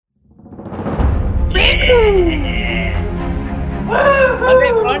Yeah.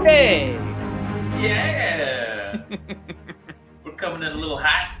 Monday. Yeah. We're coming in a little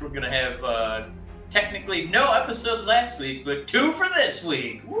hot. We're going to have technically no episodes last week, but 2 for this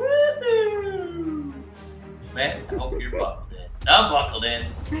week. Woohoo! Man, I hope you're buckled in. I'm buckled in.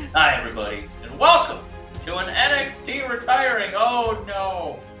 Hi, everybody, and welcome to an NXT retiring, oh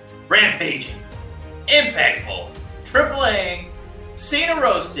no, rampaging, impactful, AAA, Cena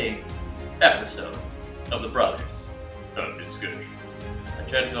roasting episode of the Brothers of Discussion. I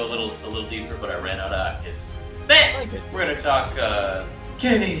tried to go a little deeper, but I ran out of octaves. Man, we're going to talk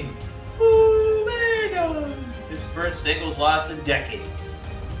Kenny Omega, his first singles loss in decades.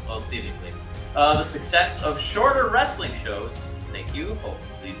 Well, seemingly. The success of shorter wrestling shows. Thank you. Hope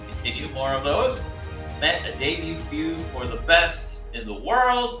please continue more of those. Matt, a debut feud for the best in the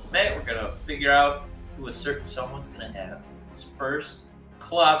world. Matt, we're going to figure out who a certain someone's going to have his first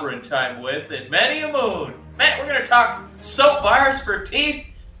clobbering time with in many a moon. Matt, we're going to talk soap bars for teeth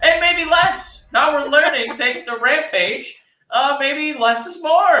and maybe less. Now we're learning, thanks to Rampage, maybe less is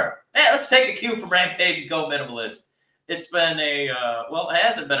more. Matt, let's take a cue from Rampage and go minimalist. It's been it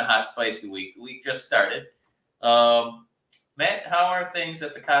hasn't been a hot, spicy week. The week just started. Matt, how are things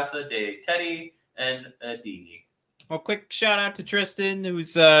at the Casa de Teddy and Dee? Well, quick shout out to Tristan,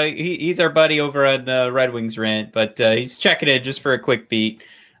 who's he's our buddy over on Red Wings Rant, but he's checking in just for a quick beat.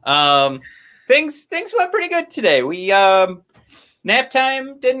 Things went pretty good today. We nap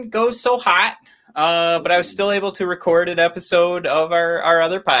time didn't go so hot, but I was still able to record an episode of our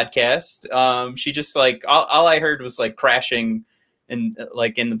other podcast. She just all I heard was crashing in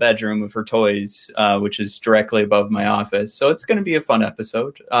the bedroom of her toys, which is directly above my office. So it's going to be a fun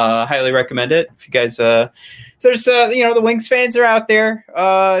episode. Highly recommend it. If you guys, there's the Wings fans are out there.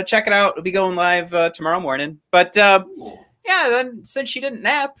 Check it out. It'll be going live tomorrow morning. But then since she didn't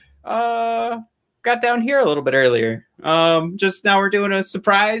nap, got down here a little bit earlier. Just now we're doing a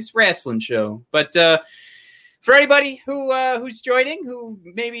surprise wrestling show. But for anybody who's joining, who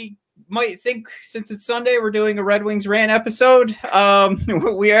maybe might think since it's Sunday we're doing a Red Wings Rant episode,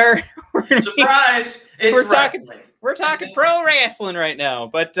 we're surprise. We're talking pro wrestling right now,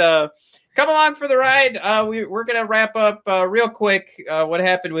 but come along for the ride. We're gonna wrap up real quick what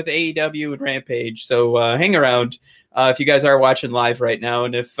happened with AEW and Rampage, so hang around if you guys are watching live right now,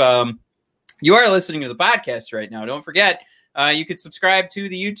 and if you are listening to the podcast right now, don't forget you could subscribe to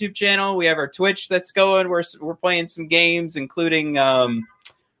the YouTube channel. We have our Twitch that's going. We're playing some games, including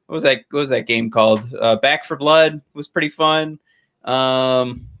what was that game called? Back for Blood was pretty fun.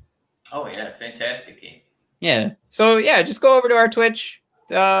 Oh yeah, fantastic game. Yeah. So just go over to our Twitch,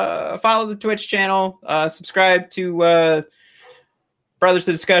 follow the Twitch channel, subscribe to Brothers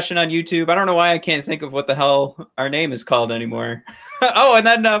of Discussion on YouTube. I don't know why I can't think of what the hell our name is called anymore. Oh, and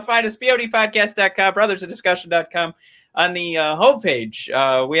then find us bodpodcast.com, brothersofdiscussion.com on the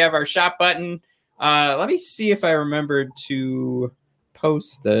homepage. We have our shop button. Let me see if I remembered to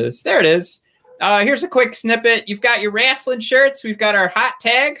post this. There it is. Here's a quick snippet. You've got your wrestling shirts. We've got our hot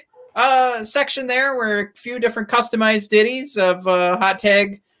tag section there where a few different customized ditties of hot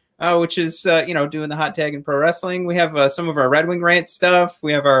tag, which is doing the hot tag in pro wrestling. We have some of our Red Wing Rant stuff.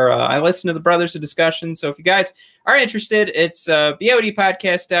 We have our I listen to the Brothers of Discussion. So if you guys are interested, it's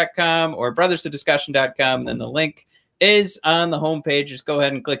bodpodcast.com or brothersofdiscussion.com. Then the link is on the homepage. Just go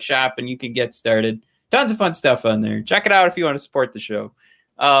ahead and click shop and you can get started. Tons of fun stuff on there. Check it out if you want to support the show.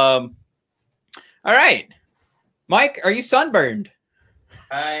 All right. Mike, are you sunburned?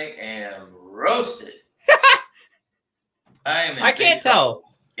 I am roasted. I can't tell.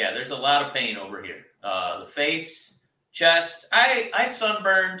 Yeah, there's a lot of pain over here. The face, chest. I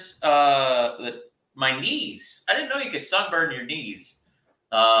sunburned my knees. I didn't know you could sunburn your knees.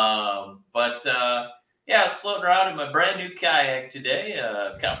 I was floating around in my brand new kayak today.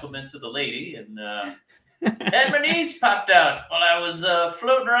 Compliments of the lady, and had my knees popped out while I was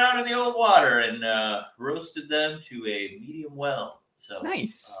floating around in the old water, and roasted them to a medium well. So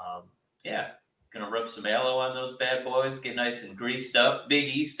nice. Gonna rub some aloe on those bad boys, get nice and greased up, Big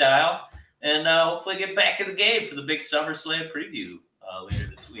E style, and hopefully get back in the game for the big SummerSlam preview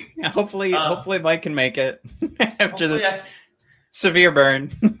later this week. Yeah, hopefully Mike can make it after this severe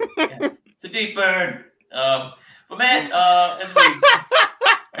burn. It's a deep burn. But man,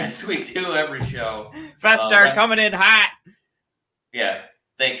 as we do every show, Fethstar coming in hot. Yeah,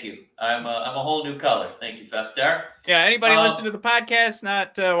 thank you. I'm a whole new color. Thank you, Fethstar. Yeah, anybody listening to the podcast,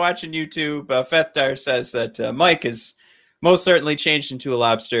 not watching YouTube, Fethstar says that Mike is most certainly changed into a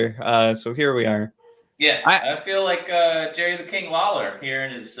lobster. So here we are. Yeah, I feel like Jerry the King Lawler here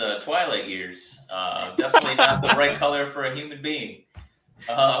in his twilight years. Definitely not the right color for a human being.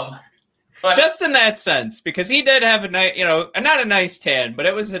 But just in that sense, because he did have a nice, not a nice tan, but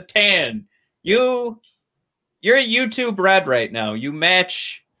it was a tan. You're a YouTube red right now. You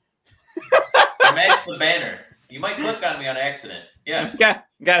match. I matched the banner. You might click on me on accident. Yeah. Got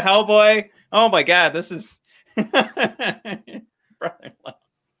Hellboy. Oh my God, this is.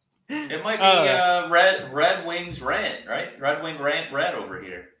 It might be Red Wings rant, right? Red Wing rant red over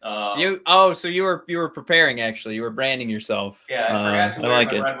here. So you were preparing actually. You were branding yourself. Yeah, I forgot to wear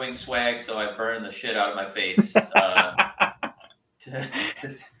my Red Wing swag, so I burned the shit out of my face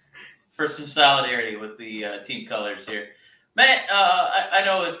for some solidarity with the team colors here. Matt, I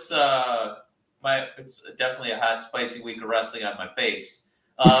know it's definitely a hot, spicy week of wrestling on my face,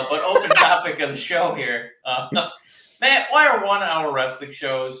 but open topic of the show here. Matt, why are 1 hour wrestling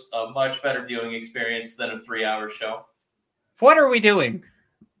shows a much better viewing experience than a 3 hour show? What are we doing?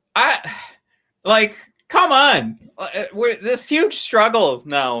 Come on. We're this huge struggle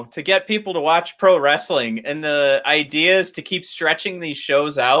now to get people to watch pro wrestling, and the idea is to keep stretching these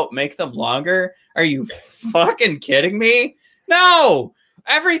shows out, make them longer. Are you fucking kidding me? No,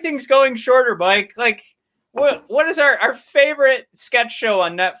 everything's going shorter, Mike. Like, what is our favorite sketch show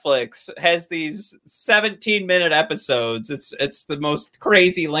on Netflix has these 17-minute episodes. It's the most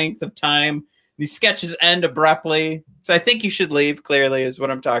crazy length of time. These sketches end abruptly. So I think you should leave, clearly, is what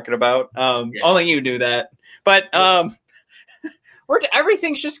I'm talking about. Only you knew that. But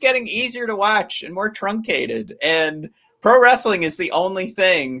everything's just getting easier to watch and more truncated. And pro wrestling is the only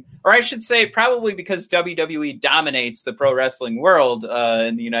thing, or I should say probably because WWE dominates the pro wrestling world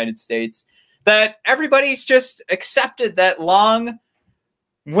in the United States, that everybody's just accepted that long-winded,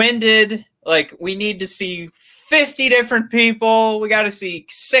 like, we need to see 50 different people. We got to see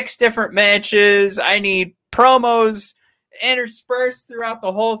 6 different matches. I need promos interspersed throughout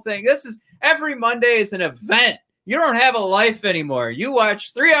the whole thing. Every Monday is an event. You don't have a life anymore. You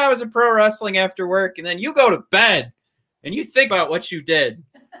watch 3 hours of pro wrestling after work, and then you go to bed, and you think about what you did.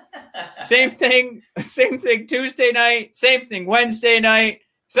 Same thing Tuesday night, same thing Wednesday night.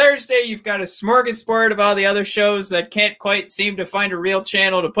 Thursday, you've got a smorgasbord of all the other shows that can't quite seem to find a real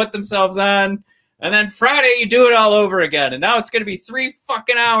channel to put themselves on. And then Friday, you do it all over again. And now it's going to be 3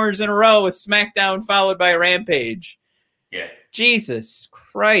 fucking hours in a row with SmackDown followed by Rampage. Yeah. Jesus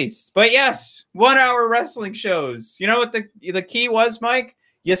Christ. But yes, 1 hour wrestling shows. You know what the key was, Mike?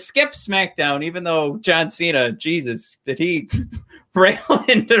 You skip SmackDown, even though John Cena, Jesus, did he rail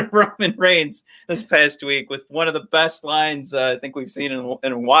into Roman Reigns this past week with one of the best lines I think we've seen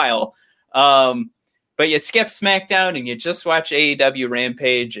in a while. But you skip SmackDown and you just watch AEW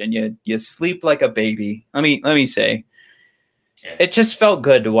Rampage and you sleep like a baby. Let me say, It just felt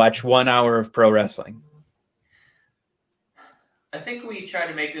good to watch 1 hour of pro wrestling. I think we tried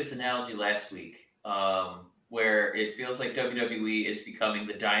to make this analogy last week, where it feels like WWE is becoming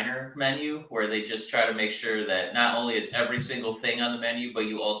the diner menu, where they just try to make sure that not only is every single thing on the menu, but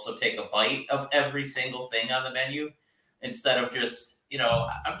you also take a bite of every single thing on the menu, instead of just,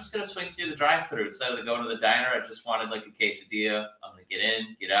 I'm just going to swing through the drive-thru instead of going to the diner. I just wanted like a quesadilla. I'm going to get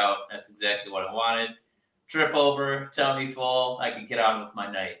in, get out. That's exactly what I wanted. Trip over, tummy full. I can get on with my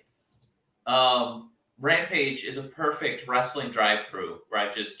night. Rampage is a perfect wrestling drive-thru where I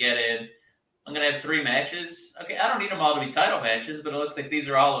just get in. I'm going to have 3 matches. Okay, I don't need them all to be title matches, but it looks like these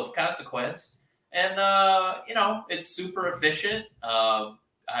are all of consequence. And, it's super efficient.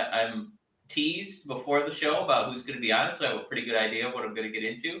 I'm teased before the show about who's going to be on it, so I have a pretty good idea of what I'm going to get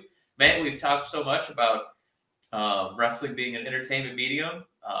into. Matt, we've talked so much about wrestling being an entertainment medium.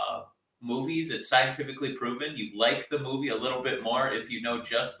 Movies, it's scientifically proven. You like the movie a little bit more if you know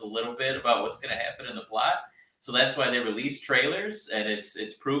just a little bit about what's going to happen in the plot. So that's why they release trailers, and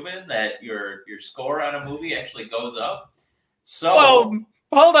it's proven that your score on a movie actually goes up. So, well,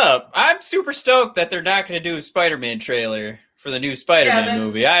 hold up. I'm super stoked that they're not going to do a Spider-Man trailer for the new Spider-Man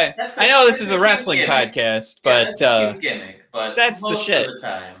movie. I know this is a wrestling podcast, but that's a cute gimmick. But that's the shit.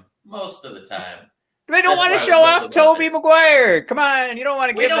 Most of the time. They don't want to show off Tobey Maguire. Come on, you don't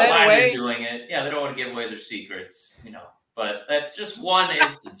want to give that away. They're doing it. Yeah, they don't want to give away their secrets, But that's just one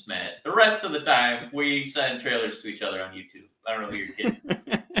instance, Matt. The rest of the time, we send trailers to each other on YouTube. I don't know who you're kidding.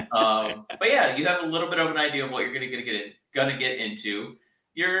 But yeah, you have a little bit of an idea of what you're gonna get into.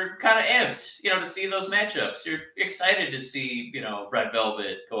 You're kind of amped, to see those matchups. You're excited to see, Red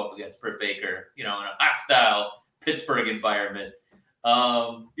Velvet go up against Britt Baker, in a hostile Pittsburgh environment.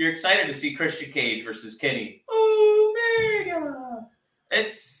 You're excited to see Christian Cage versus Kenny Omega.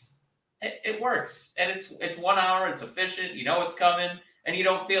 It works, and it's 1 hour. It's efficient. You know what's coming, and you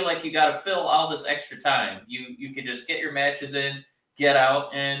don't feel like you got to fill all this extra time. You can just get your matches in, get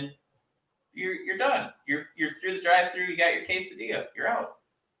out, and you're done. You're through the drive-thru. You got your quesadilla. You're out.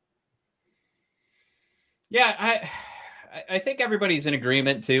 Yeah, I think everybody's in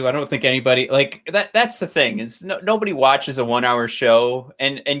agreement too. I don't think anybody like that. That's the thing is nobody watches a 1 hour show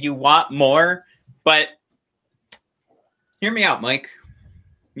and you want more, but hear me out, Mike.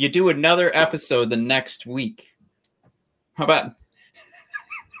 You do another episode the next week. How about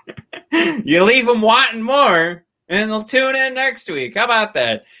you leave them wanting more and they'll tune in next week? How about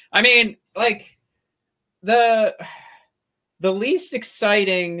that? I mean, like the least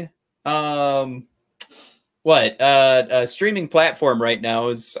exciting streaming platform right now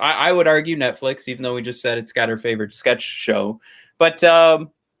is I would argue Netflix, even though we just said it's got our favorite sketch show. But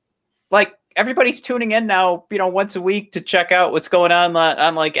like everybody's tuning in now, once a week to check out what's going on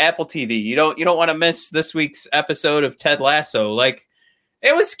like Apple TV. You don't want to miss this week's episode of Ted Lasso. Like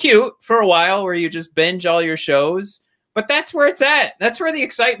it was cute for a while where you just binge all your shows, but that's where it's at. That's where the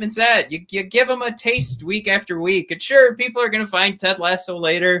excitement's at. You give them a taste week after week. And sure, people are going to find Ted Lasso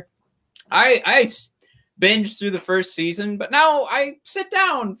later. I binge through the first season, but now I sit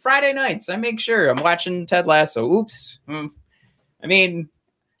down Friday nights. I make sure I'm watching Ted Lasso. Oops. I mean,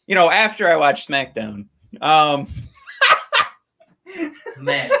 after I watch SmackDown.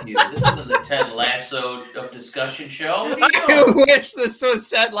 Matthew, this isn't the Ted Lasso of discussion show. I wish this was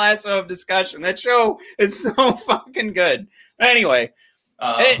Ted Lasso of discussion. That show is so fucking good. Anyway.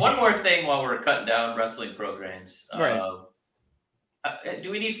 One more thing while we're cutting down wrestling programs. Right. Do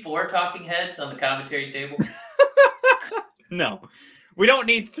we need 4 talking heads on the commentary table? No, we don't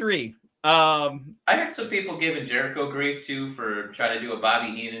need 3. I heard some people giving Jericho grief too for trying to do a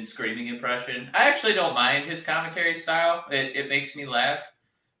Bobby Heenan screaming impression. I actually don't mind his commentary style. It makes me laugh.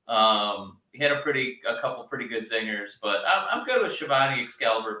 He had a couple pretty good zingers, but I'm good with Shivani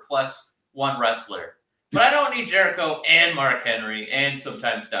Excalibur plus one wrestler. But I don't need Jericho and Mark Henry and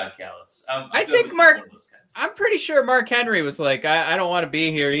sometimes Don Callis. I think I'm pretty sure Mark Henry was like, I don't want to be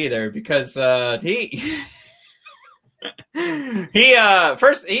here either because he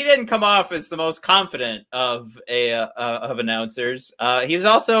first he didn't come off as the most confident of announcers. He was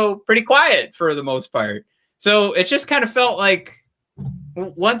also pretty quiet for the most part. So it just kind of felt like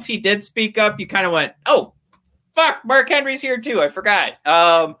once he did speak up, you kind of went, oh, fuck, Mark Henry's here too. I forgot.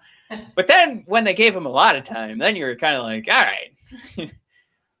 But then when they gave him a lot of time, then you were kind of like, all right.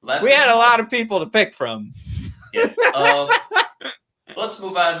 We had a lot of people to pick from. Yeah. Let's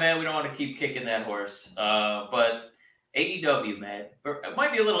move on, man. We don't want to keep kicking that horse. But AEW, man. It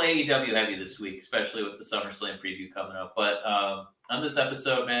might be a little AEW heavy this week, especially with the SummerSlam preview coming up. But on this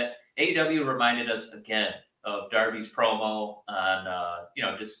episode, Matt, AEW reminded us again of Darby's promo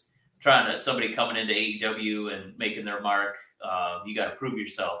on, just trying to somebody coming into AEW and making their mark. You got to prove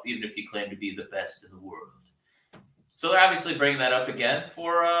yourself, even if you claim to be the best in the world. So they're obviously bringing that up again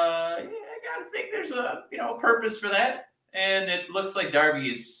for, I got to think there's a purpose for that. And it looks like Darby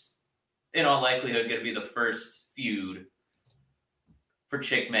is, in all likelihood, going to be the first feud for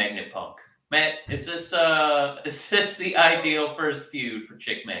Chick Magnet Punk. Matt, is this the ideal first feud for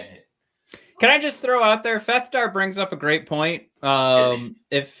Chick Magnet? Can I just throw out there, Fethdar brings up a great point.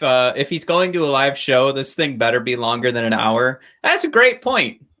 If he's going to a live show, this thing better be longer than an hour. That's a great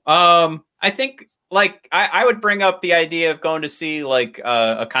point. I think I would bring up the idea of going to see like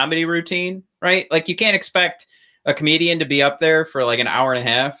a comedy routine, right? Like you can't expect a comedian to be up there for like an hour and a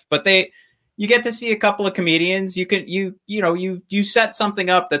half, but you get to see a couple of comedians. You set something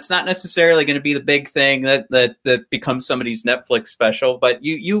up that's not necessarily going to be the big thing that becomes somebody's Netflix special, but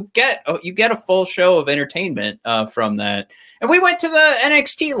you get a full show of entertainment from that. And we went to the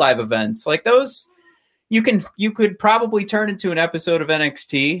NXT live events, like those. You could probably turn into an episode of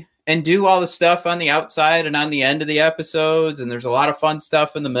NXT and do all the stuff on the outside and on the end of the episodes. And there's a lot of fun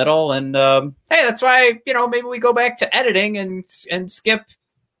stuff in the middle. And hey, that's why maybe we go back to editing and skip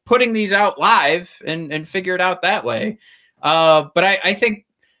putting these out live and figure it out that way. But I think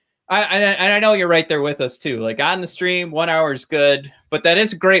I know you're right there with us too. Like on the stream, 1 hour is good, but that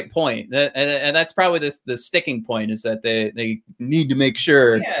is a great point. And that's probably the sticking point is that they need to make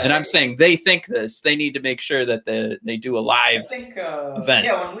sure. Yeah, and I'm saying they think this. They need to make sure that they do a live event.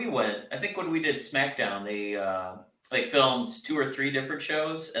 Yeah, when we went, I think when we did SmackDown, they filmed 2 or 3 different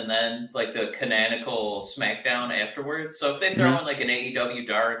shows and then like the canonical SmackDown afterwards. So if they throw in like an AEW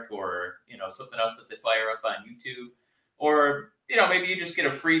Dark or something else that they fire up on YouTube, or maybe you just get a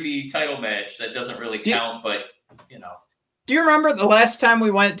freebie title match that doesn't really count, but Do you remember the last time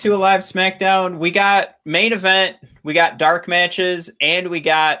we went to a live SmackDown? We got main event, we got dark matches, and we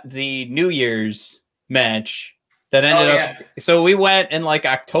got the New Year's match that ended up. So we went in like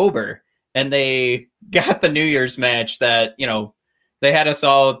October, and they got the New Year's match that they had us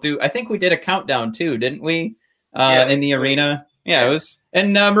all do. I think we did a countdown too, didn't we? In the arena. Yeah, it was,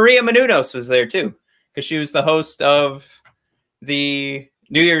 and Maria Menounos was there too. because she was the host of the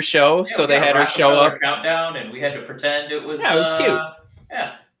New Year's show. Yeah, so they had her show up. Countdown, and we had to pretend it was. Yeah, it was cute.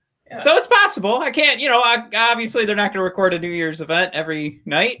 Yeah. So it's possible. I can't, obviously they're not going to record a New Year's event every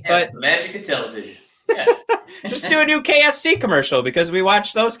night, but it's the magic of television. Yeah. Just do a new KFC commercial because we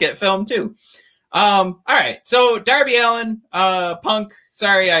watch those get filmed too. All right. So Darby Allin, Punk.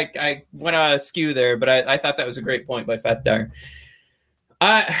 Sorry, I went askew there, but I thought that was a great point by Fat Dar.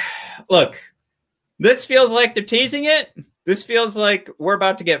 Look, this feels like they're teasing it. This feels like we're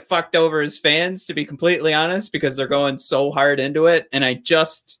about to get fucked over as fans, to be completely honest, because they're going so hard into it, and I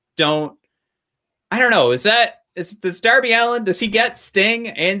just don't know. Does Darby Allin, does he get Sting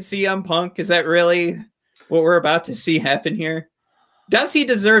and CM Punk? Is that really what we're about to see happen here? Does he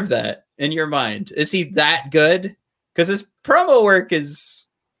deserve that in your mind? Is he that good? Because his promo work it's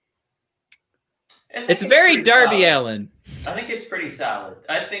very Darby Allin. I think it's pretty solid.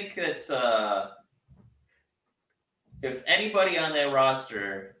 I think that's if anybody on that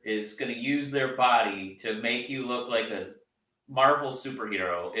roster is going to use their body to make you look like a Marvel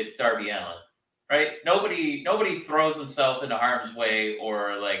superhero, it's Darby Allin, right? Nobody throws himself into harm's way,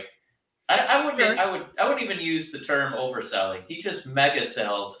 or like I wouldn't even use the term overselling. He just mega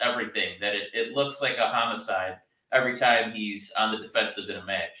sells everything that it looks like a homicide every time he's on the defensive in a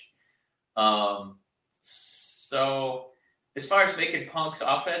match. So as far as making Punk's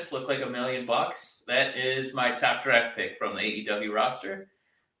offense look like $1 million, that is my top draft pick from the AEW roster.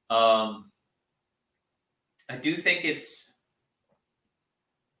 I do think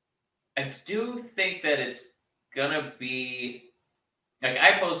that it's gonna be like,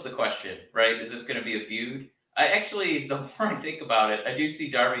 I posed the question, right? Is this gonna be a feud? The more I think about it, I do see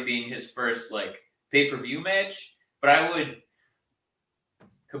Darby being his first like pay-per-view match, but I would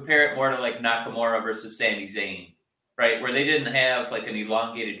compare it more to like Nakamura versus Sami Zayn, right? Where they didn't have like an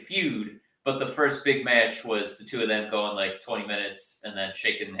elongated feud, but the first big match was the two of them going like 20 minutes and then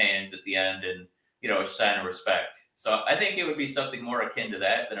shaking hands at the end and, a sign of respect. So I think it would be something more akin to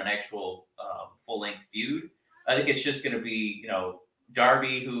that than an actual full-length feud. I think it's just going to be,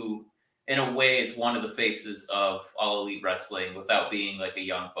 Darby, who in a way is one of the faces of All Elite Wrestling without being like a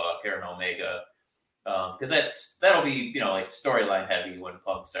Young Buck or an Omega. Because that'll be, like storyline heavy when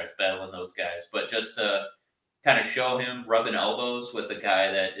Punk starts battling those guys. But just to kind of show him rubbing elbows with a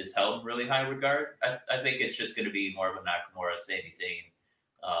guy that is held in really high regard, I think it's just going to be more of a Nakamura, Sami Zayn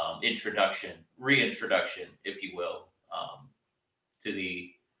reintroduction, if you will, to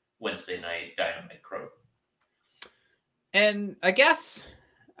the Wednesday night Dynamite Crow. And I guess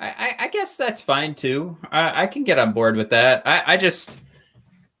that's fine too. I can get on board with that. I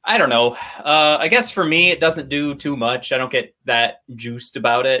don't know. I guess for me, it doesn't do too much. I don't get that juiced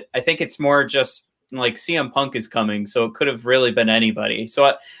about it. I think it's more just like CM Punk is coming, so it could have really been anybody.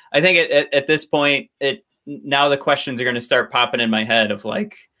 So I think at this point, now the questions are going to start popping in my head of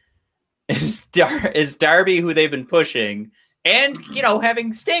like, is Darby who they've been pushing, and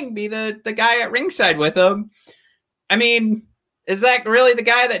having Sting be the guy at ringside with him. I mean, is that really the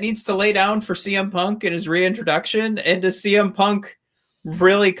guy that needs to lay down for CM Punk in his reintroduction? And does CM Punk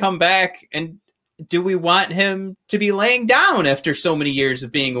really come back, and do we want him to be laying down after so many years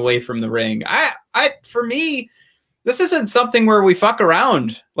of being away from the ring? For me, this isn't something where we fuck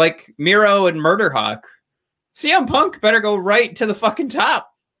around like Miro and Murder Hawk. CM Punk better go right to the fucking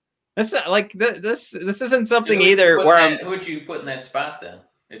top. That's not, like this isn't something either where who would you put in that spot then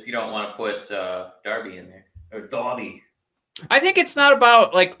if you don't want to put Darby in there or Darby? I think it's not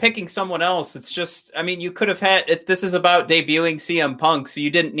about like picking someone else. It's just, I mean, you could have had it. This is about debuting CM Punk, so you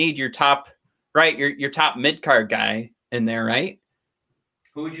didn't need your top, right? Your top mid-card guy in there, right?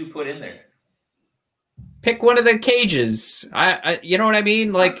 Who would you put in there? Pick one of the cages. You know what I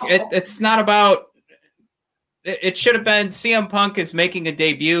mean? Like it's not about. It should have been CM Punk is making a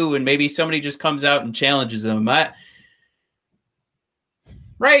debut, and maybe somebody just comes out and challenges him.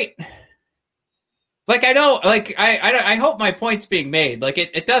 Right. Like, I know, like, I hope my point's being made. Like,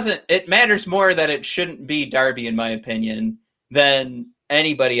 it matters more that it shouldn't be Darby, in my opinion, than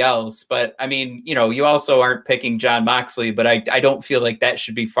anybody else. But, I mean, you also aren't picking Jon Moxley, but I don't feel like that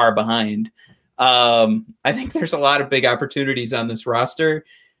should be far behind. I think there's a lot of big opportunities on this roster.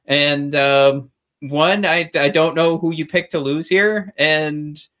 And one, I don't know who you pick to lose here.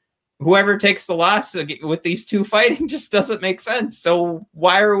 And whoever takes the loss with these two fighting just doesn't make sense. So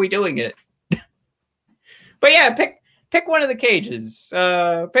why are we doing it? But yeah, pick one of the cages.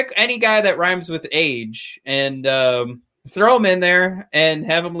 Pick any guy that rhymes with age and throw him in there and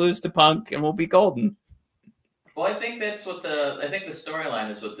have him lose to Punk, and we'll be golden. Well, I think that's what the storyline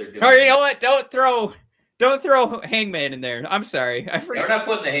is what they're doing. Or you know what? Don't throw Don't throw Hangman in there. I'm sorry. I forgot. We're not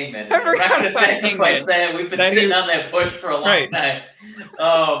putting the Hangman in I there. We're not forgot going to about sacrifice Hangman. that. We've been sitting on that push for a long time.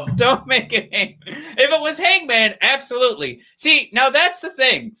 Don't make it Hangman. If it was Hangman, absolutely. See, now that's the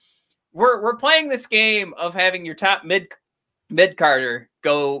thing. We're playing this game of having your top mid-carder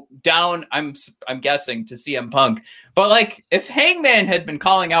go down, I'm guessing, to CM Punk. But like, if Hangman had been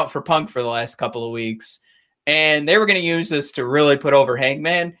calling out for Punk for the last couple of weeks and they were going to use this to really put over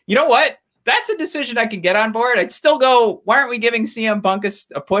Hangman, you know what? That's a decision I can get on board. I'd still go, why aren't we giving CM Punk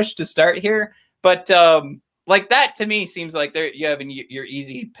a push to start here? But like, that to me seems like you have your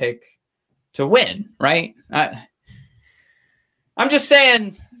easy pick to win, right? I'm just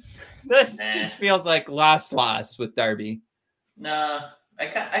saying, this just feels like loss with Darby. Nah, I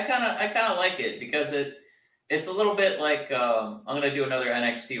kind of like it because it's a little bit like I'm gonna do another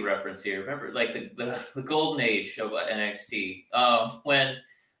NXT reference here. Remember, like the golden age of NXT when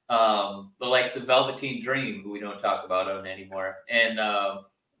the likes of Velveteen Dream, who we don't talk about on anymore, and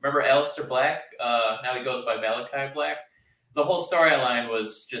remember Aleister Black? Now he goes by Malachi Black. The whole storyline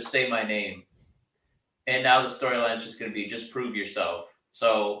was just say my name, and now the storyline is just going to be just prove yourself.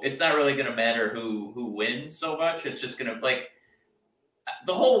 So it's not really going to matter who wins so much. It's just going to, like,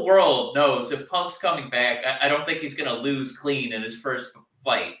 the whole world knows if Punk's coming back, I don't think he's going to lose clean in his first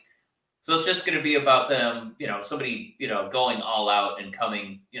fight. So it's just going to be about them, somebody, going all out and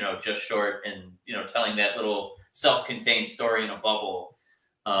coming, just short and, telling that little self-contained story in a bubble.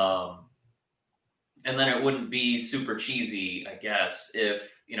 And then it wouldn't be super cheesy, I guess,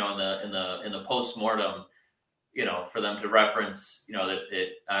 if, in the post-mortem, for them to reference, that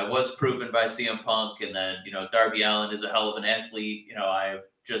it was proven by CM Punk, and then, Darby Allin is a hell of an athlete. I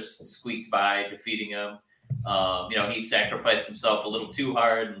just squeaked by defeating him. He sacrificed himself a little too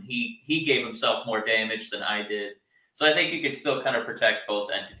hard, and he gave himself more damage than I did. So I think you could still kind of protect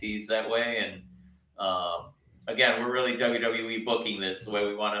both entities that way. And again, we're really WWE booking this the way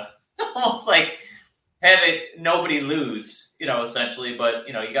we want to almost like have it nobody lose, essentially. But,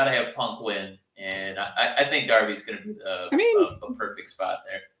 you got to have Punk win. And I think Darby's going to be a perfect spot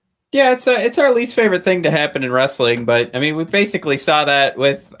there. Yeah, it's our least favorite thing to happen in wrestling, but I mean, we basically saw that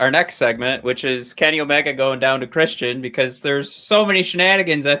with our next segment, which is Kenny Omega going down to Christian because there's so many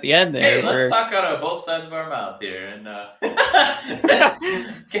shenanigans at the end there. Hey, let's talk out of both sides of our mouth here. And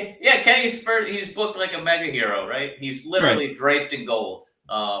yeah, Kenny's he's booked like a mega hero, right? He's literally draped in gold.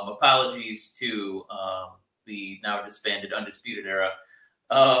 Apologies to the now disbanded Undisputed Era.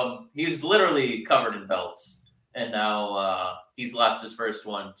 He's literally covered in belts. And now he's lost his first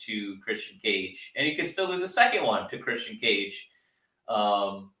one to Christian Cage. And he could still lose a second one to Christian Cage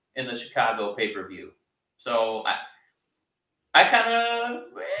in the Chicago pay-per-view. So I kind of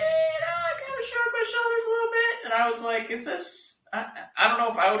shrugged my shoulders a little bit. And I was like, is this... I don't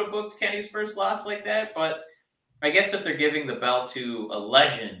know if I would have booked Kenny's first loss like that. But I guess if they're giving the belt to a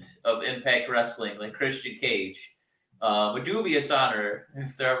legend of Impact Wrestling like Christian Cage, a dubious honor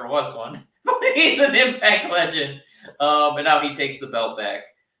if there ever was one. But he's an Impact legend, and now he takes the belt back.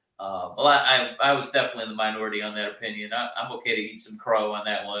 Well, I was definitely in the minority on that opinion. I'm okay to eat some crow on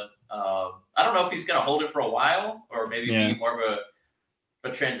that one. I don't know if he's going to hold it for a while or maybe be more of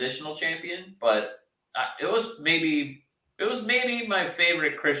a transitional champion, but it was maybe my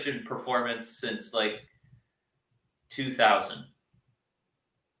favorite Christian performance since like 2000.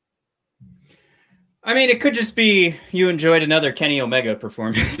 I mean, it could just be you enjoyed another Kenny Omega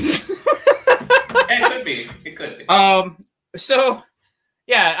performance. It could be. So,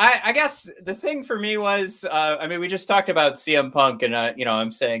 yeah, I guess the thing for me was, I mean, we just talked about CM Punk, and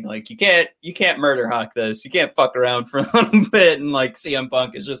I'm saying like you can't murder hawk this, you can't fuck around for a little bit, and like CM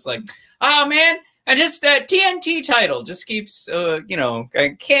Punk is just like, oh man, I just that TNT title just keeps, I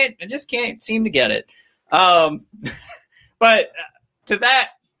just can't seem to get it. But to that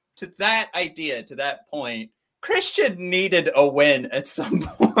idea, to that point, Christian needed a win at some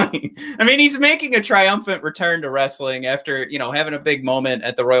point. I mean, he's making a triumphant return to wrestling after, having a big moment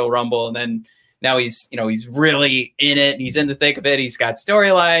at the Royal Rumble. And then now he's really in it. He's in the thick of it. He's got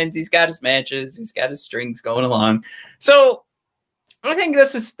storylines. He's got his matches. He's got his strings going along. So I think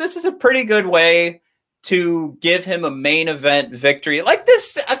this is a pretty good way to give him a main event victory. Like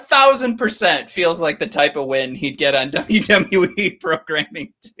this 1,000% feels like the type of win he'd get on WWE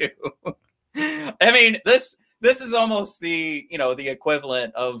programming too. I mean, this is almost the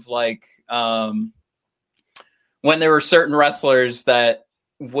equivalent of like when there were certain wrestlers that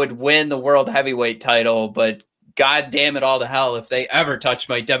would win the world heavyweight title, but God damn it all to hell if they ever touch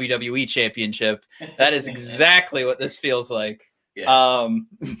my WWE championship. That is exactly what this feels like. Yeah.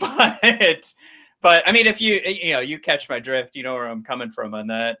 But I mean, if you catch my drift, you know where I'm coming from on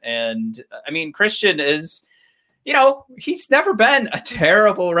that. And I mean, Christian is, he's never been a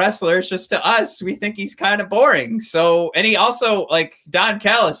terrible wrestler. It's just to us, we think he's kind of boring. So, and he also, like Don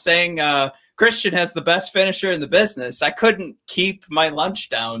Callis saying, Christian has the best finisher in the business. I couldn't keep my lunch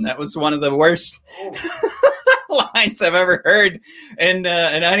down. That was one of the worst lines I've ever heard in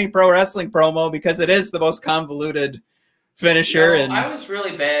any pro wrestling promo, because it is the most convoluted finisher. And I was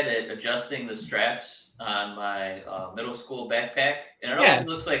really bad at adjusting the straps on my middle school backpack, and it always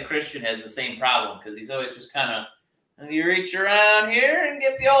looks like Christian has the same problem, because he's always just kind of, you reach around here and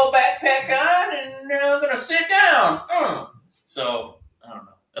get the old backpack on, and I'm gonna sit down. So I don't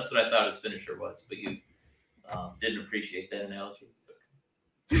know. That's what I thought his finisher was, but you didn't appreciate that analogy.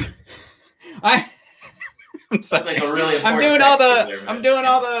 I'm sorry. Like a really I'm doing all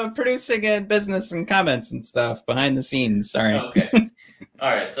the producing and business and comments and stuff behind the scenes. Sorry. Okay. All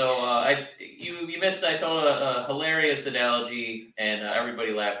right. So you missed. I told a hilarious analogy, and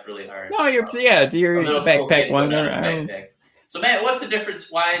everybody laughed really hard. No, your backpack one. Backpack. So Matt, what's the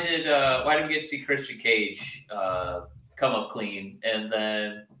difference? Why did we get to see Christian Cage come up clean, and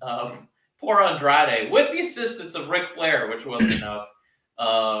then poor Andrade, with the assistance of Ric Flair, which wasn't enough?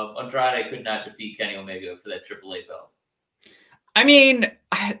 Andrade could not defeat Kenny Omega for that AAA belt. I mean,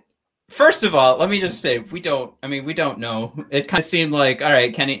 first of all, let me just say, we don't know. It kind of seemed like, all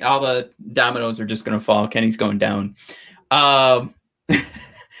right, Kenny, all the dominoes are just going to fall. Kenny's going down. And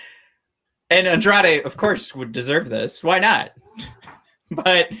Andrade, of course, would deserve this. Why not?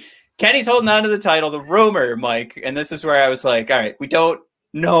 But Kenny's holding on to the title. The rumor, Mike, and this is where I was like, all right, we don't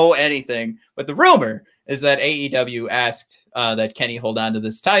know anything, but the rumor is that AEW asked that Kenny hold on to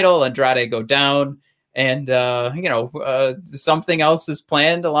this title, Andrade go down, and something else is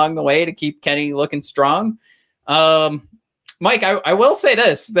planned along the way to keep Kenny looking strong. Mike, I will say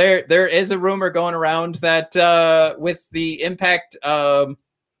this: there is a rumor going around that with the Impact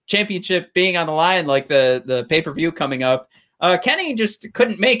Championship being on the line, like the pay-per-view coming up, Kenny just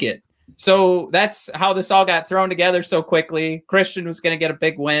couldn't make it. So that's how this all got thrown together so quickly. Christian was going to get a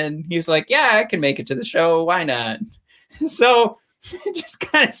big win. He was like, yeah, I can make it to the show. Why not? So it just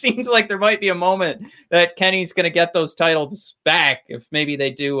kind of seems like there might be a moment that Kenny's going to get those titles back, if maybe they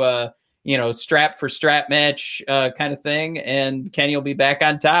do a, strap for strap match kind of thing. And Kenny will be back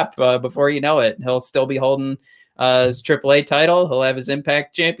on top before you know it. He'll still be holding his AAA title. He'll have his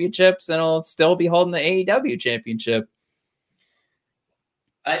Impact championships, and he'll still be holding the AEW championship.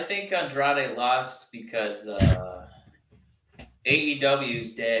 I think Andrade lost because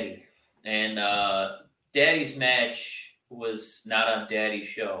AEW's Daddy, and Daddy's match was not on Daddy's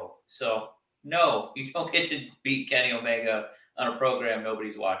show. So, no, you don't get to beat Kenny Omega on a program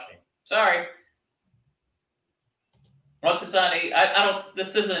nobody's watching. Sorry. Once it's on,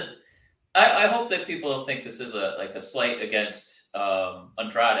 I hope that people don't think this is a slight against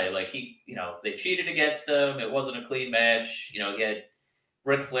Andrade. Like, they cheated against him. It wasn't a clean match. He had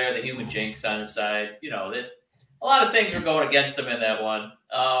Ric Flair, the human jinx, on his side. That a lot of things were going against him in that one.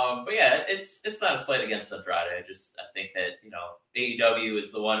 But yeah, it's not a slight against Andrade. I think that AEW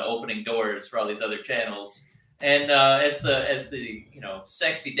is the one opening doors for all these other channels, and as the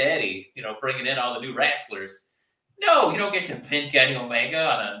sexy daddy, bringing in all the new wrestlers. No, you don't get to pin Kenny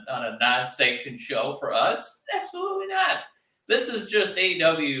Omega on a non-sanctioned show for us. Absolutely not. This is just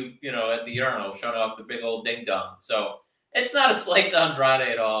AEW, at the urinal showing off the big old ding dong. So. It's not a slight to Andrade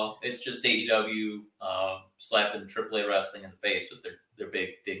at all. It's just AEW slapping AAA wrestling in the face with their big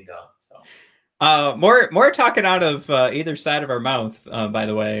ding dong. So more talking out of either side of our mouth. By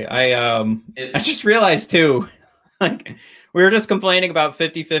the way, I just realized too, like we were just complaining about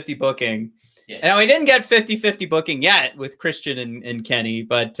 50-50 booking. Yeah. Now we didn't get 50-50 booking yet with Christian and Kenny,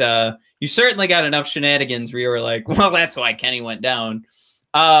 but you certainly got enough shenanigans where you were like, well, that's why Kenny went down.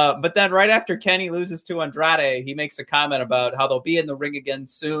 But then right after Kenny loses to Andrade, he makes a comment about how they'll be in the ring again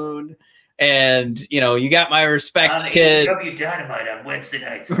soon. And, you got my respect, kid. AEW Dynamite on Wednesday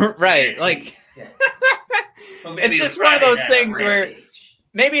nights. Right. Like, well, it's just one of those things where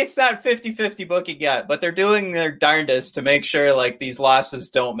maybe it's not 50-50 booking yet, but they're doing their darndest to make sure like these losses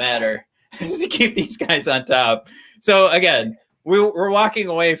don't matter to keep these guys on top. So again, we're walking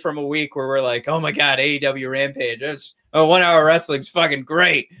away from a week where we're like, oh my God, AEW Rampage. 1 hour wrestling's fucking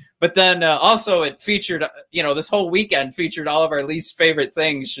great. But then also it featured, this whole weekend featured all of our least favorite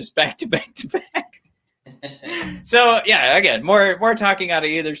things just back to back to back. So yeah, again, more talking out of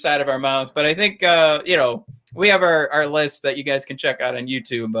either side of our mouth. But I think, we have our list that you guys can check out on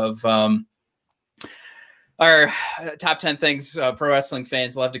YouTube our top 10 things pro wrestling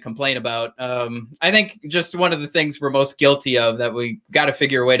fans love to complain about. I think just one of the things we're most guilty of that we got to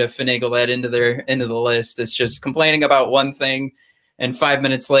figure a way to finagle that into the list is just complaining about one thing and 5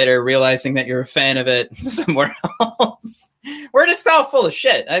 minutes later realizing that you're a fan of it somewhere else. We're just all full of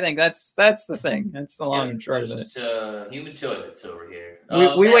shit. I think that's the thing. That's the long and short of it. Human toilets over here.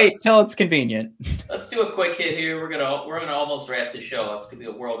 We wait till it's convenient. Let's do a quick hit here. We're gonna almost wrap the show up. It's gonna be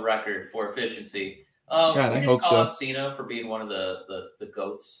a world record for efficiency. God, I hope so. Out Cena for being one of the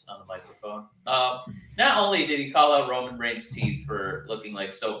goats on the microphone. Not only did he call out Roman Reigns' teeth for looking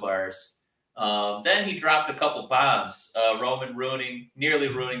like soap bars, then he dropped a couple bombs. Roman nearly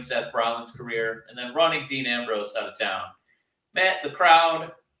ruining Seth Rollins' career, and then running Dean Ambrose out of town. Matt, the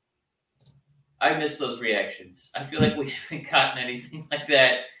crowd, I miss those reactions. I feel like we haven't gotten anything like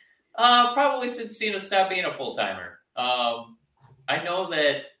that probably since Cena stopped being a full-timer. I know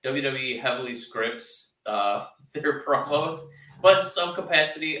that WWE heavily scripts their promos, but in some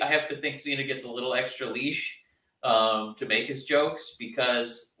capacity, I have to think Cena gets a little extra leash to make his jokes,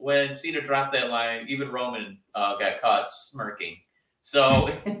 because when Cena dropped that line, even Roman got caught smirking. So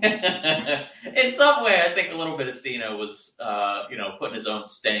in some way, I think a little bit of Cena was, putting his own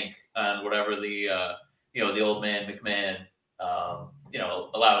stank on whatever the old man McMahon,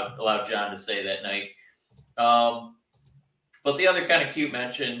 allowed John to say that night. But the other kind of cute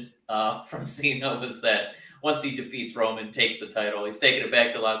mention from Cena was that once he defeats Roman, takes the title, he's taking it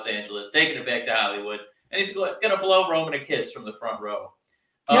back to Los Angeles, taking it back to Hollywood, and he's going to blow Roman a kiss from the front row.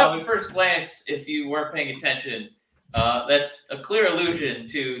 At first glance, if you weren't paying attention, that's a clear allusion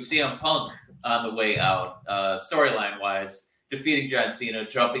to CM Punk on the way out, storyline-wise, defeating John Cena,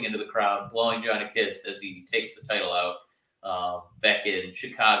 jumping into the crowd, blowing John a kiss as he takes the title out back in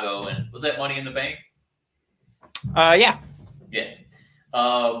Chicago. And was that Money in the Bank? Yeah. Yeah.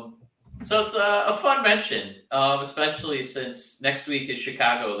 So it's a fun mention, especially since next week is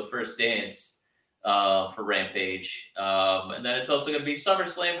Chicago, the first dance for Rampage. And then it's also going to be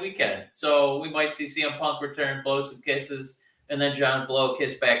SummerSlam weekend. So we might see CM Punk return, blow some kisses, and then John blow a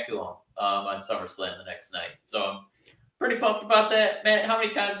kiss back to him on SummerSlam the next night. So I'm pretty pumped about that. Matt, how many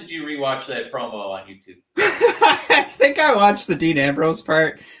times did you rewatch that promo on YouTube? I think I watched the Dean Ambrose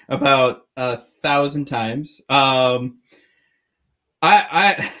part about 1,000 times.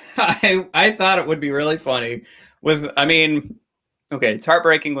 I thought it would be really funny okay, it's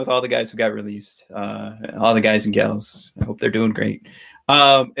heartbreaking with all the guys who got released, all the guys and gals. I hope they're doing great.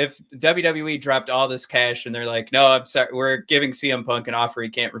 If WWE dropped all this cash and they're like, no, I'm sorry, we're giving CM Punk an offer he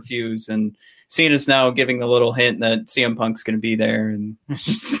can't refuse, and Cena's now giving the little hint that CM Punk's going to be there, and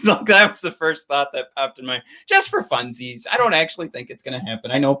that was the first thought that popped in my, just for funsies. I don't actually think it's going to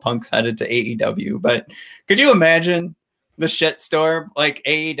happen. I know Punk's headed to AEW, but could you imagine the shitstorm, like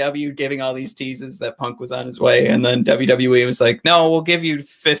AEW giving all these teases that Punk was on his way, and then WWE was like, no, we'll give you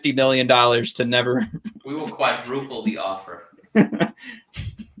 $50 million to never. We will quadruple the offer.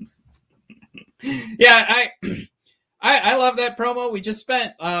 Yeah, I love that promo. We just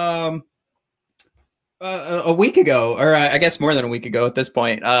spent a week ago, or I guess more than a week ago at this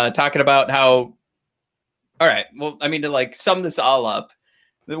point, talking about how, all right, well, I mean, to like sum this all up,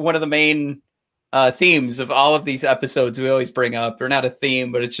 one of the main themes of all of these episodes we always bring up, or not a theme,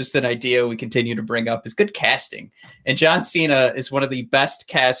 but it's just an idea we continue to bring up, is good casting. And John Cena is one of the best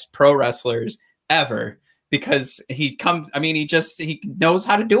cast pro wrestlers ever, because he knows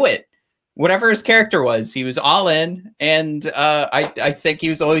how to do it. Whatever his character was, he was all in, and I think he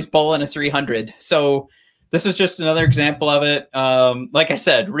was always bowling a 300. So this is just another example of it. Like I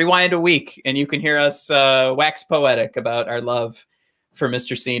said, rewind a week and you can hear us wax poetic about our love for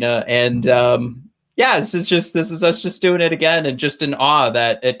Mr. Cena. And this is us just doing it again, and just in awe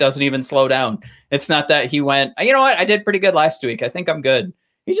that it doesn't even slow down. It's not that he went, you know what, I did pretty good last week, I think I'm good.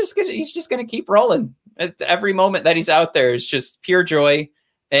 He's just gonna keep rolling. Every moment that he's out there is just pure joy.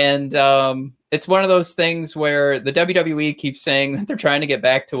 And it's one of those things where the WWE keeps saying that they're trying to get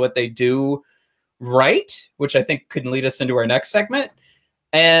back to what they do right, which I think could lead us into our next segment.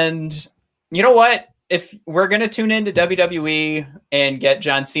 And you know what? If we're going to tune into WWE and get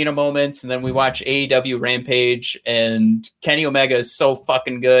John Cena moments, and then we watch AEW Rampage, and Kenny Omega is so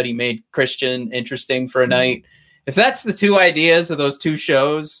fucking good, he made Christian interesting for a night. If that's the two ideas of those two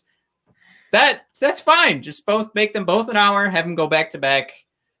shows, that's fine. Just make them both an hour, have them go back to back,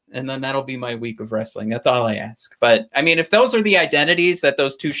 and then that'll be my week of wrestling. That's all I ask. But I mean, if those are the identities that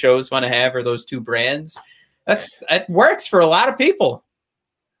those two shows want to have, or those two brands, that works for a lot of people.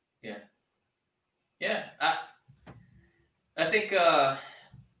 Yeah. I think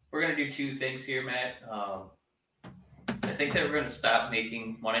we're going to do two things here, Matt. I think they were going to stop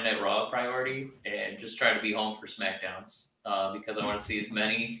making Monday Night Raw a priority and just try to be home for SmackDowns because I want to see as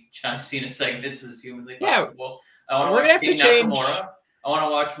many John Cena segments as humanly possible. I want to watch King Nakamura. I want to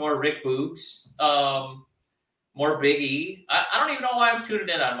watch more Rick Boogs, more Big E. I don't even know why I'm tuning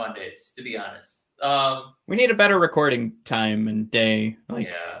in on Mondays, to be honest. We need a better recording time and day.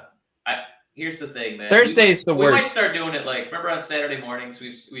 Here's the thing, man. Thursday's the worst. We might start doing it remember on Saturday mornings, we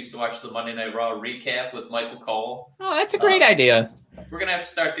used to watch the Monday Night Raw recap with Michael Cole. Oh, that's a great idea. We're going to have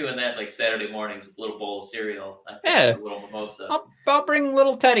to start doing that Saturday mornings with a little bowl of cereal. A little mimosa. I'll bring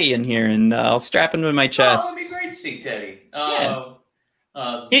little Teddy in here and I'll strap him to my chest. Oh, it'd be great to see Teddy.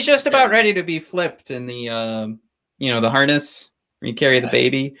 He's just about ready to be flipped in the, the harness where you carry the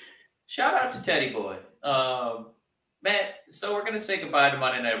baby. Shout out to Teddy Boy. Matt, so we're going to say goodbye to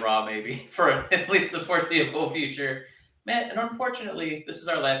Monday Night Raw maybe for at least the foreseeable future. Matt, and unfortunately, this is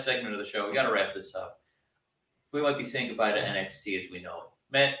our last segment of the show. We got to wrap this up. We might be saying goodbye to NXT as we know it.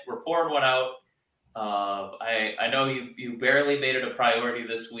 Matt, we're pouring one out. I know you barely made it a priority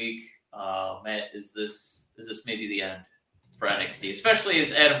this week. Matt, is this maybe the end for NXT, especially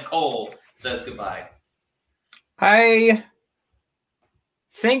as Adam Cole says goodbye? I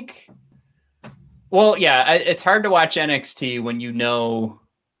think... Well, yeah, it's hard to watch NXT when you know,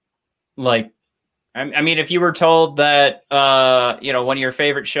 I mean, if you were told that, one of your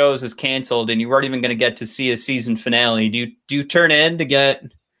favorite shows is canceled and you weren't even going to get to see a season finale, do you turn in to get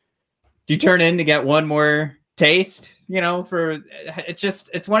one more taste?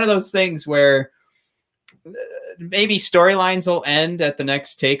 It's one of those things where maybe storylines will end at the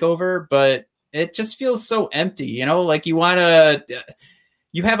next takeover, but it just feels so empty.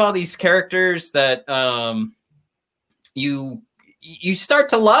 You have all these characters that you start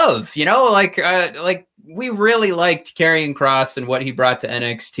to love, like we really liked Karrion Kross and what he brought to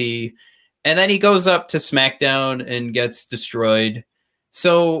NXT, and then he goes up to SmackDown and gets destroyed.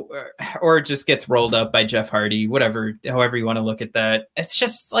 So, or just gets rolled up by Jeff Hardy, however you want to look at that. It's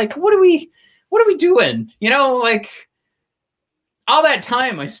just like, what are we doing? All that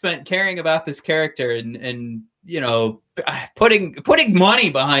time I spent caring about this character and putting money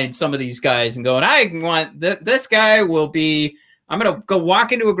behind some of these guys and going, I want this guy will be, I'm going to go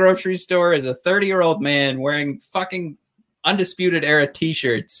walk into a grocery store as a 30-year-old man wearing fucking Undisputed Era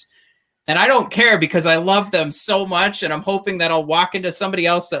t-shirts. And I don't care because I love them so much. And I'm hoping that I'll walk into somebody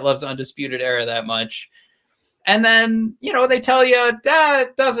else that loves Undisputed Era that much. And then, they tell you,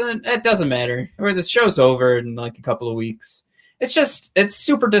 it doesn't matter, or the show's over in a couple of weeks. It's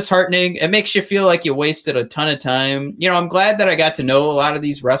super disheartening. It makes you feel like you wasted a ton of time. I'm glad that I got to know a lot of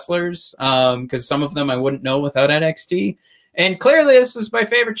these wrestlers because some of them I wouldn't know without NXT. And clearly this was my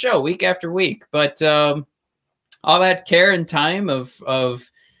favorite show week after week. But all that care and time of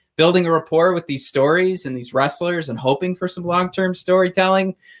building a rapport with these stories and these wrestlers and hoping for some long-term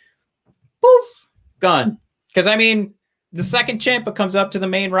storytelling, poof, gone. Because, the second champ comes up to the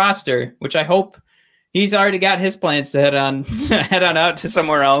main roster, which I hope he's already got his plans to head on out to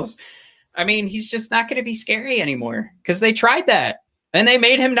somewhere else. He's just not going to be scary anymore because they tried that and they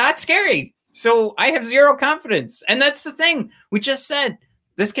made him not scary. So I have zero confidence. And that's the thing. We just said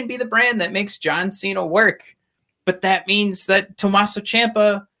this can be the brand that makes John Cena work. But that means that Tommaso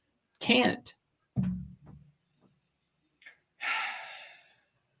Ciampa can't.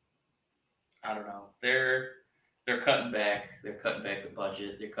 I don't know. They're cutting back. They're cutting back the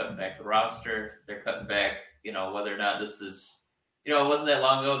budget. They're cutting back the roster. They're cutting back, whether or not this is, it wasn't that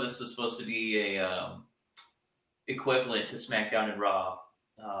long ago. This was supposed to be a equivalent to SmackDown and Raw.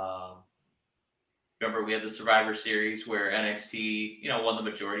 Remember, we had the Survivor Series where NXT, won the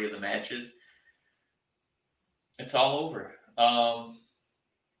majority of the matches. It's all over. I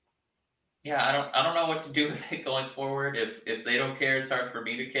don't know what to do with it going forward. If they don't care, it's hard for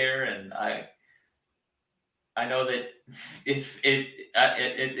me to care, and I know that if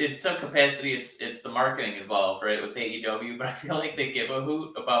in some capacity it's the marketing involved, right, with AEW, but I feel like they give a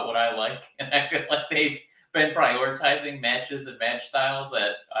hoot about what I like, and I feel like they've been prioritizing matches and match styles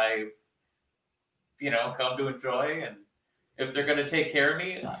that I've come to enjoy. And if they're going to take care of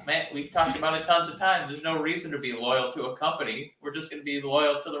me, man, we've talked about it tons of times. There's no reason to be loyal to a company. We're just going to be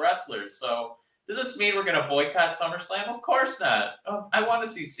loyal to the wrestlers. So does this mean we're going to boycott SummerSlam? Of course not. I want to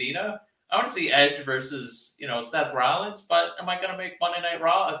see Cena. I want to see Edge versus, Seth Rollins, but am I going to make Monday Night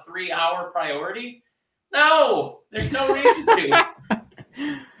Raw a 3-hour priority? No, there's no reason to.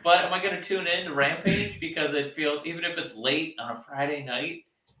 But am I going to tune in to Rampage because it feels, even if it's late on a Friday night,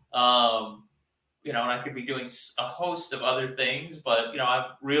 and I could be doing a host of other things, but, I'm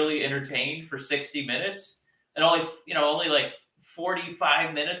really entertained for 60 minutes and only like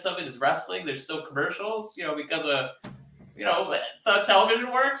 45 minutes of it is wrestling. There's still commercials, because of you know, that's how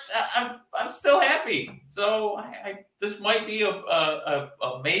television works. I'm still happy. So this might be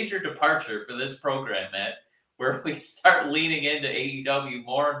a major departure for this program, Matt, where we start leaning into AEW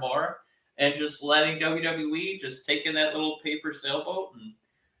more and more, and just letting WWE just taking that little paper sailboat and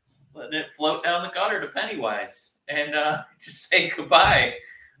letting it float down the gutter to Pennywise, and just say goodbye.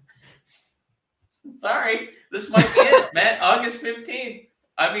 Sorry, this might be it, Matt. August 15th.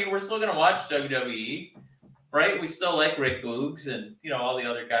 I mean, we're still gonna watch WWE. Right, we still like Rick Boogs and all the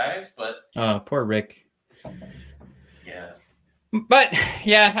other guys, but poor Rick. Yeah, but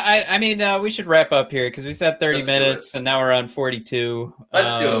yeah, I mean, we should wrap up here because we said 30 minutes and now we're on 42.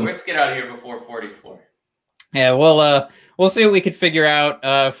 Let's do it. Let's get out of here before 44. Yeah, we'll see what we can figure out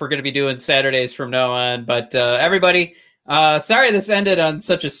if we're going to be doing Saturdays from now on. But everybody, sorry this ended on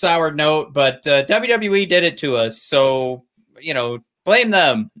such a sour note, but WWE did it to us, so blame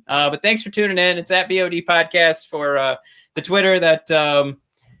them. But thanks for tuning in. It's at BOD Podcast for the Twitter that,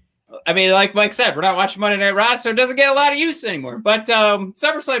 I mean, like Mike said, we're not watching Monday Night Raw, so it doesn't get a lot of use anymore. But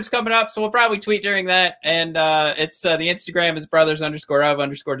SummerSlam's coming up, so we'll probably tweet during that. And it's the Instagram is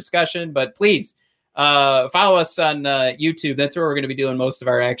brothers_of_discussion. But please follow us on YouTube. That's where we're going to be doing most of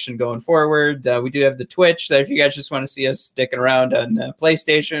our action going forward. We do have the Twitch that if you guys just want to see us sticking around on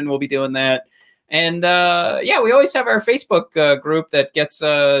PlayStation, we'll be doing that. And yeah, we always have our Facebook group that gets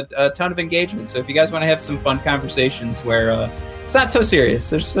a ton of engagement. So if you guys want to have some fun conversations where it's not so serious,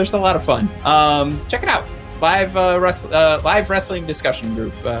 there's a lot of fun. Check it out. Live wrestling discussion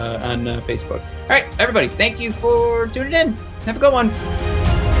group on Facebook. All right, everybody, thank you for tuning in. Have a good one.